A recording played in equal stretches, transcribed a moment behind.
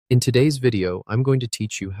In today's video, I'm going to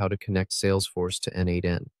teach you how to connect Salesforce to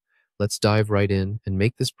n8n. Let's dive right in and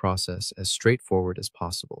make this process as straightforward as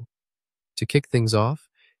possible. To kick things off,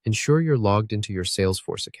 ensure you're logged into your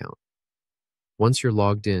Salesforce account. Once you're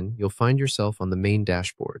logged in, you'll find yourself on the main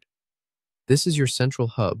dashboard. This is your central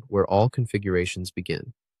hub where all configurations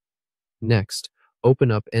begin. Next,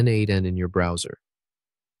 open up n8n in your browser.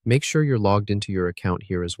 Make sure you're logged into your account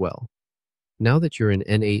here as well. Now that you're in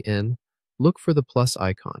n8n, look for the plus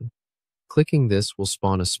icon. Clicking this will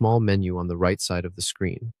spawn a small menu on the right side of the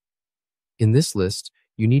screen. In this list,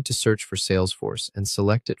 you need to search for Salesforce and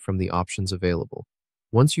select it from the options available.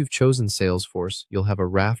 Once you've chosen Salesforce, you'll have a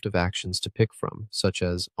raft of actions to pick from, such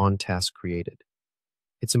as On Task Created.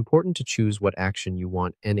 It's important to choose what action you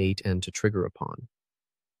want n8n to trigger upon.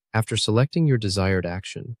 After selecting your desired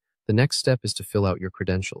action, the next step is to fill out your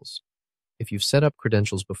credentials. If you've set up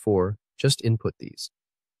credentials before, just input these.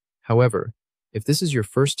 However, if this is your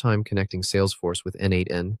first time connecting Salesforce with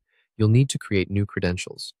n8n, you'll need to create new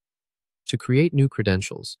credentials. To create new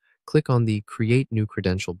credentials, click on the Create New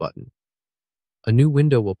Credential button. A new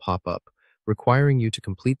window will pop up, requiring you to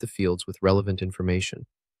complete the fields with relevant information.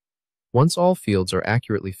 Once all fields are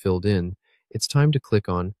accurately filled in, it's time to click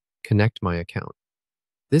on Connect My Account.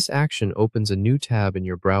 This action opens a new tab in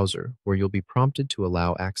your browser where you'll be prompted to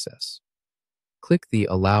allow access. Click the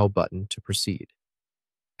Allow button to proceed.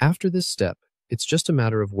 After this step, it's just a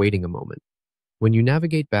matter of waiting a moment. When you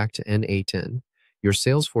navigate back to n8n, your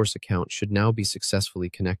Salesforce account should now be successfully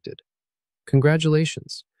connected.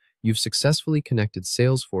 Congratulations! You've successfully connected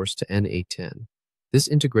Salesforce to n8n. This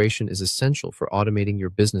integration is essential for automating your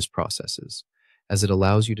business processes, as it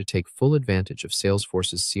allows you to take full advantage of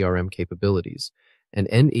Salesforce's CRM capabilities and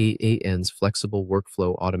n8n's flexible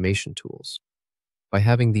workflow automation tools. By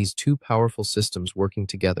having these two powerful systems working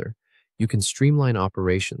together, you can streamline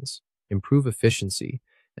operations, improve efficiency,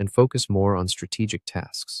 and focus more on strategic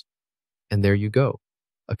tasks. And there you go,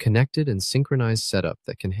 a connected and synchronized setup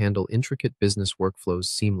that can handle intricate business workflows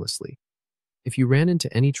seamlessly. If you ran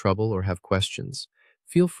into any trouble or have questions,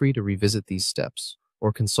 feel free to revisit these steps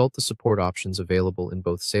or consult the support options available in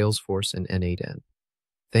both Salesforce and n8n.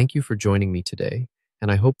 Thank you for joining me today,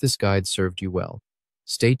 and I hope this guide served you well.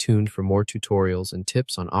 Stay tuned for more tutorials and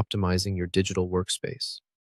tips on optimizing your digital workspace.